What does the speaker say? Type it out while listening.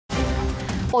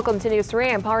Welcome to News 3.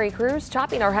 I'm Pari Cruz.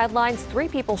 Topping our headlines, 3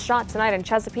 people shot tonight in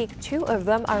Chesapeake. 2 of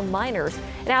them are minors.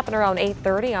 It happened around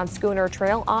 8:30 on Schooner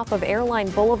Trail off of Airline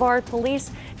Boulevard. Police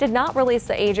did not release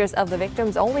the ages of the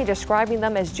victims, only describing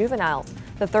them as juveniles.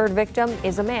 The 3rd victim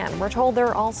is a man. We're told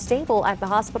they're all stable at the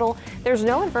hospital. There's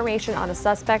no information on a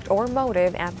suspect or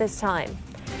motive at this time.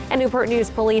 And Newport News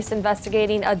police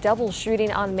investigating a double shooting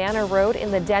on Manor Road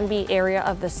in the Denby area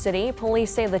of the city.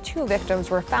 Police say the 2 victims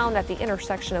were found at the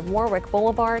intersection of Warwick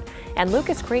Boulevard and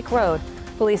Lucas Creek Road.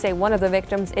 Police say one of the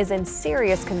victims is in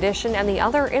serious condition and the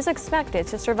other is expected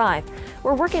to survive.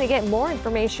 We're working to get more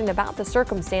information about the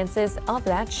circumstances of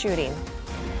that shooting.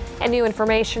 And new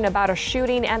information about a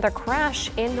shooting and a crash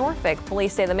in Norfolk.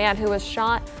 Police say the man who was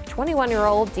shot,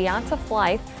 21-year-old Deonta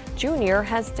Flythe Jr.,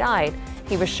 has died.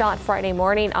 He was shot Friday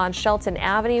morning on Shelton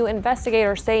Avenue.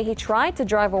 Investigators say he tried to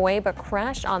drive away but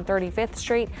crashed on 35th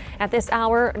Street. At this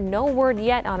hour, no word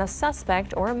yet on a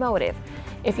suspect or a motive.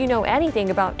 If you know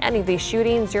anything about any of these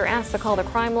shootings, you're asked to call the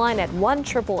crime line at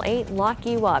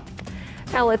 1-888-LOCK-YOU-UP.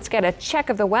 Now let's get a check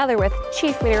of the weather with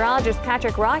Chief Meteorologist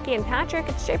Patrick Rocky. And Patrick,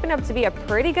 it's shaping up to be a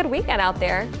pretty good weekend out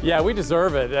there. Yeah, we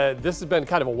deserve it. This has been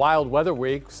kind of a wild weather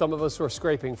week. Some of us were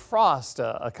scraping frost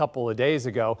a couple of days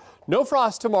ago. No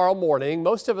frost tomorrow morning.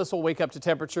 Most of us will wake up to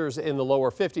temperatures in the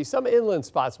lower 50s. Some inland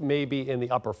spots may be in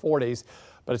the upper 40s.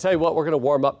 But I tell you what, we're going to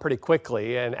warm up pretty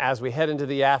quickly. And as we head into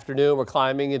the afternoon, we're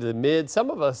climbing into the mid, some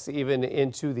of us even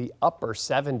into the upper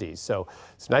 70s. So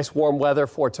it's nice warm weather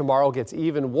for tomorrow. Gets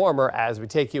even warmer as we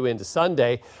take you into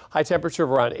Sunday. High temperature of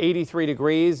around 83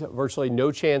 degrees. Virtually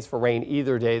no chance for rain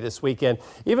either day this weekend.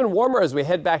 Even warmer as we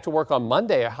head back to work on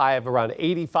Monday, a high of around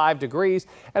 85 degrees.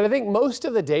 And I think most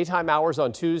of the daytime hours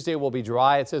on Tuesday will be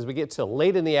dry. It's as we get to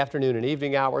late in the afternoon and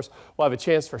evening hours, we'll have a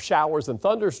chance for showers and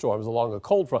thunderstorms along a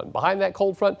cold front. Behind that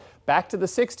cold front, back to the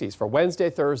 60s for Wednesday,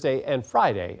 Thursday, and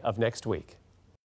Friday of next week.